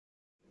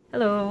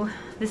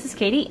This is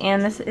Katie,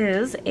 and this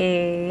is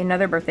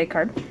another birthday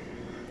card,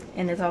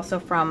 and it's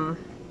also from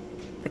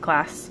the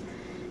class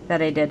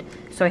that I did.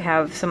 So I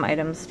have some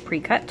items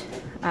pre-cut.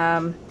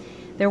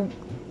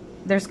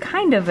 There's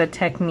kind of a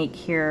technique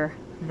here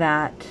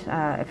that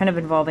kind of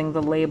involving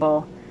the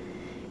label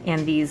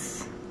and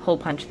these hole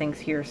punch things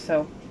here.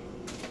 So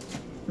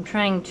I'm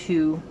trying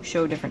to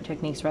show different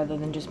techniques rather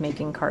than just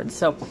making cards.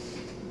 So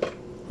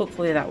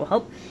hopefully that will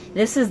help.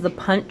 This is the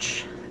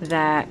punch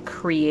that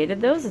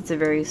created those. It's a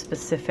very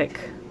specific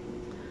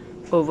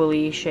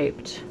ovally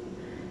shaped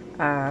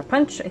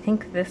punch. I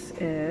think it's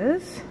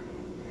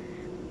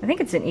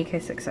an EK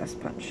Success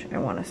punch, I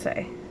want to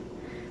say.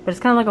 But it's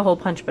kind of like a hole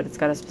punch, but it's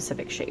got a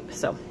specific shape.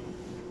 So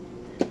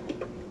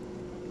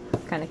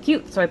kind of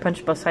cute. So I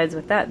punched both sides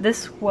with that.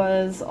 This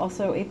was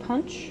also a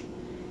punch.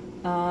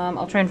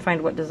 I'll try and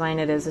find what design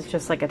it is. It's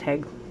just like a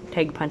tag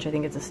punch. I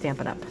think it's a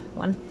Stampin' Up!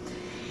 One.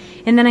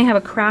 And then I have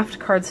a craft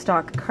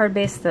cardstock card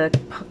base. The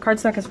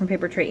cardstock is from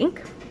Paper Tray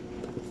Ink.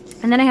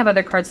 And then I have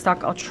other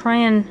cardstock. I'll try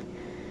and,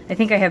 I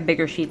think I have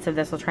bigger sheets of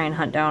this. I'll try and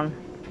hunt down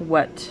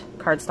what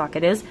cardstock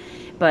it is.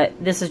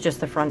 But this is just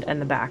the front and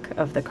the back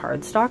of the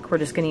cardstock. We're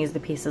just going to use the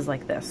pieces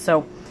like this.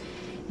 So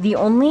these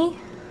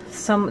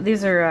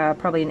are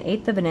probably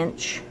 1/8 of an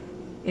inch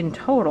in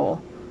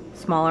total,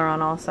 smaller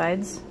on all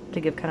sides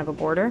to give kind of a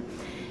border.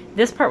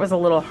 This part was a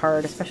little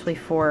hard, especially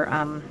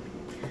for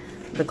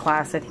the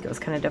class. I think it was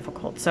kind of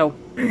difficult. So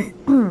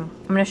I'm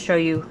going to show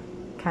you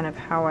kind of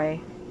how I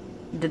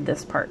did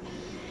this part.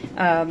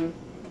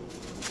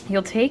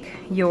 You'll take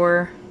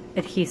your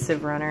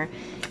adhesive runner,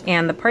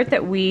 and the part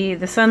that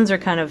the suns are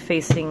kind of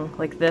facing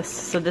like this,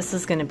 so this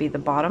is going to be the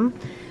bottom.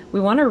 We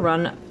want to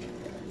run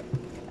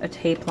a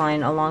tape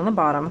line along the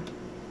bottom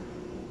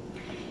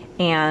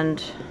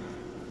and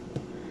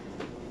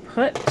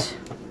put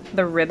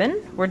the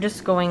ribbon. We're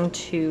just going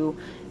to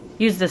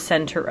use the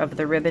center of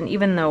the ribbon.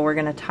 Even though we're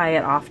going to tie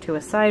it off to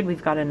a side,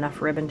 we've got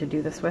enough ribbon to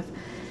do this with.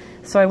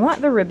 So I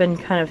want the ribbon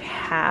kind of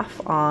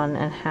half on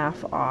and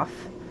half off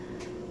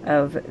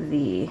of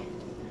the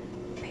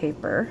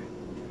paper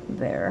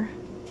there.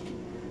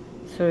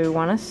 So we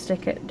want to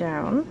stick it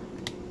down.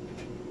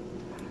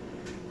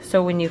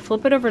 So when you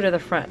flip it over to the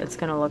front, it's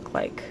going to look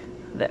like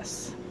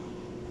this.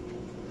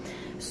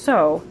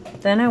 So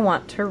then I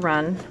want to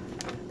run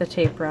the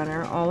tape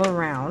runner all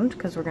around,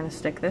 because we're going to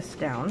stick this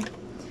down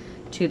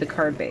to the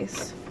card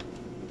base.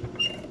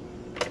 You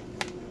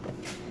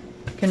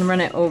can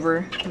run it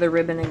over the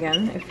ribbon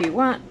again if you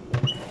want.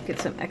 Get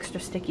some extra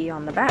sticky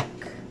on the back.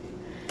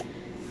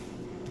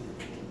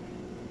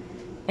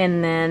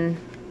 And then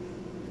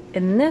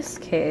in this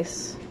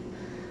case,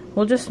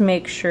 we'll just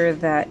make sure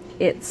that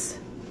it's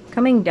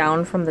coming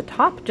down from the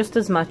top just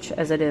as much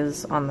as it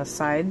is on the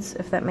sides,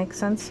 if that makes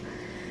sense.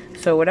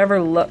 So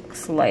whatever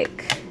looks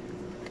like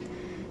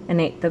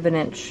 1/8 of an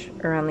inch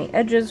around the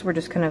edges, we're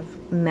just going to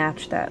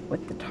match that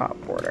with the top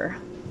border.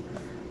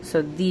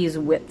 So these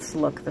widths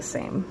look the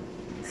same.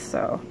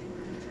 So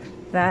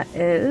that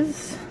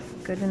is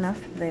good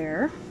enough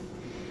there.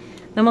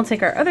 Then we'll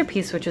take our other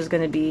piece, which is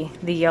going to be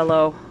the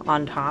yellow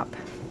on top,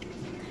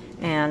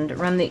 and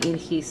run the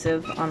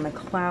adhesive on the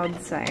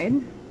cloud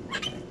side.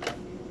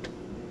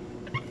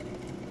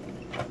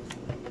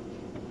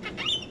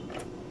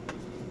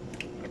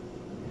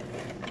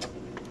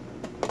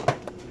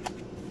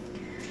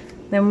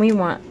 Then we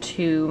want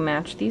to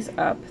match these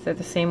up. They're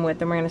the same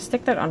width, and we're going to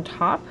stick that on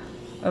top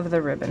of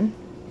the ribbon.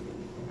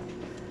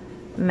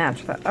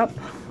 Match that up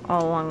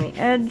all along the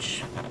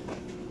edge.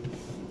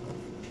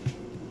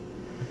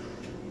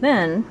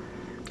 Then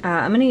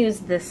I'm going to use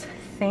this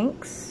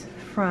Thanks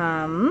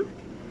from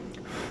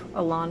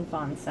a Lawn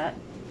Fawn set.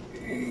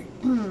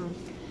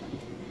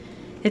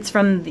 It's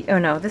from the, oh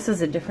no, this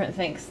is a different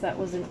Thanks. That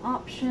was an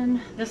option.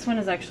 This one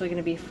is actually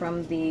going to be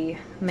from the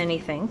Many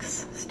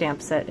Thanks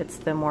stamp set. It's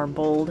the more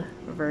bold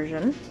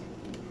version.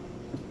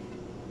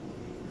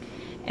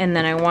 And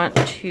then I want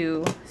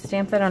to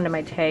stamp that onto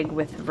my tag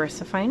with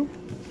VersaFine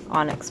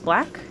Onyx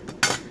Black,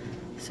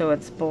 so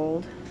it's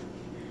bold.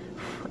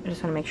 I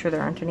just want to make sure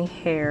there aren't any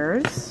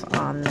hairs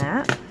on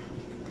that.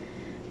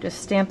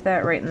 Just stamp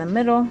that right in the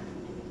middle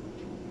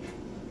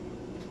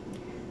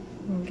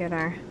and get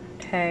our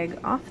tag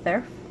off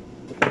there.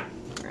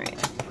 Alright.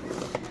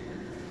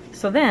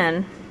 So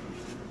then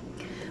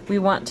we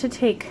want to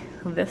take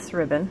this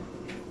ribbon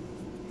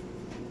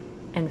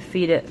and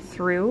feed it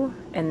through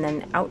and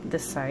then out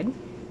this side.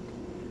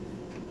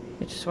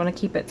 You just want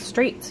to keep it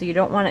straight, so you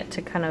don't want it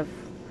to kind of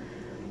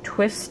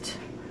twist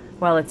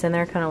while it's in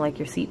there, kind of like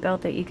your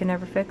seatbelt that you can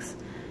never fix.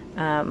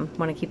 Want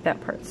to keep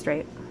that part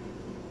straight.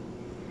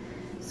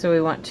 So we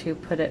want to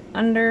put it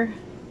under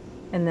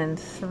and then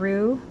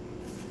through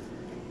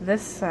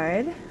this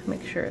side,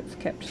 make sure it's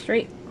kept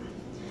straight,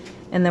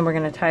 and then we're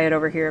going to tie it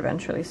over here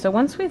eventually. So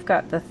once we've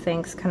got the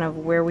Thanks kind of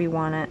where we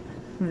want it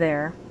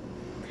there,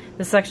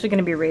 this is actually going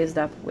to be raised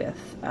up with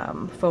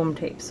foam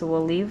tape. So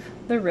we'll leave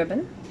the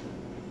ribbon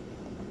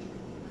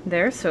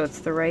there so it's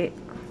the right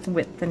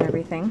width and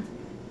everything.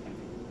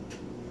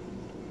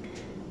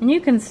 And you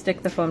can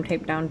stick the foam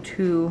tape down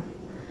to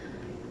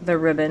the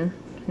ribbon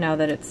now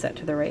that it's set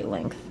to the right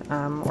length,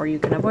 or you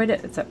can avoid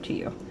it, it's up to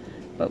you.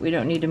 But we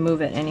don't need to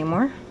move it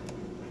anymore,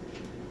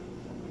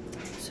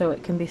 so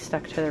it can be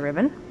stuck to the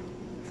ribbon.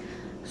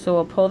 So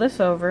we'll pull this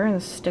over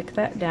and stick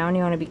that down.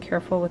 You want to be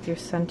careful with your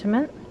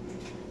sentiment.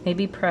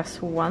 Maybe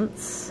press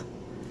once,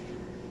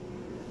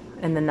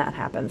 and then that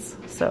happens.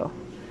 So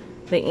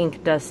the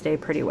ink does stay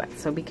pretty wet,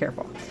 so be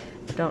careful.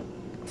 Don't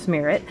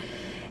smear it.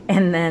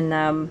 And then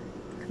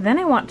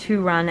I want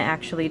to run,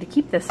 actually, to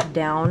keep this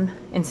down,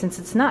 and since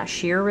it's not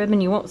sheer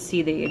ribbon, you won't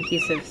see the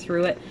adhesive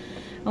through it.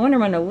 I want to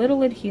run a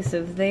little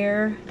adhesive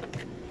there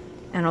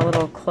and a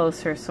little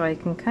closer so I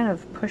can kind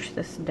of push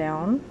this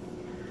down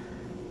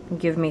and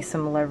give me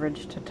some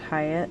leverage to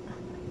tie it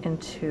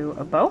into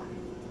a bow.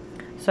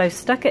 So I've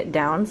stuck it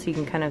down so you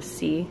can kind of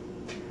see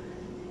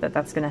that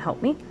that's going to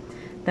help me.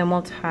 Then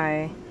we'll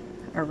tie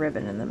a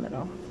ribbon in the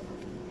middle.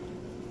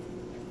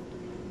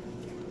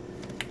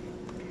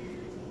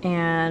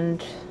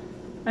 And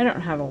I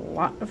don't have a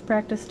lot of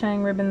practice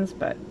tying ribbons,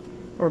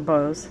 or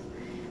bows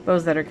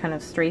that are kind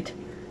of straight,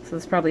 so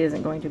this probably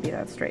isn't going to be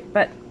that straight,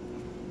 but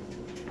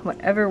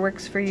whatever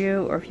works for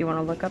you, or if you want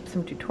to look up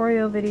some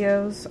tutorial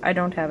videos, I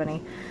don't have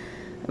any,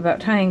 about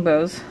tying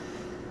bows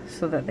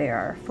so that they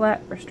are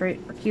flat or straight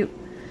or cute,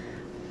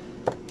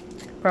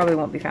 probably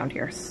won't be found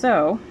here.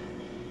 So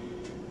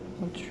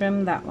we'll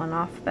trim that one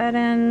off that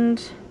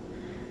end,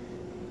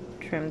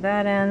 trim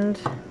that end,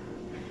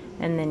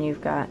 and then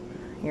you've got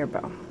your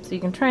bow. So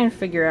you can try and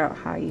figure out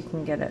how you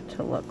can get it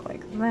to look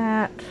like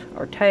that,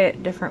 or tie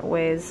it different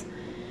ways.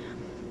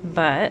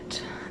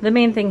 But the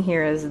main thing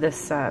here is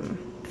this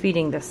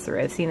feeding this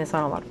through. I've seen this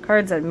on a lot of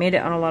cards, I've made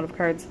it on a lot of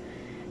cards,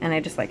 and I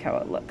just like how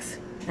it looks.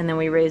 And then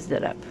we raised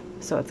it up,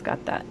 so it's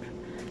got that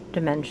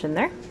dimension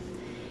there.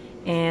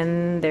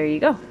 And there you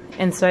go.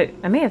 And so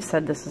I may have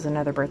said this is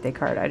another birthday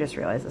card, I just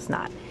realized it's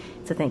not.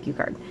 It's a thank you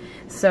card.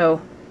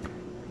 So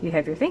you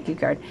have your thank you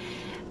card.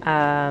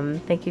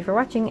 Thank you for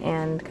watching,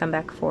 and come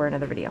back for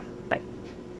another video.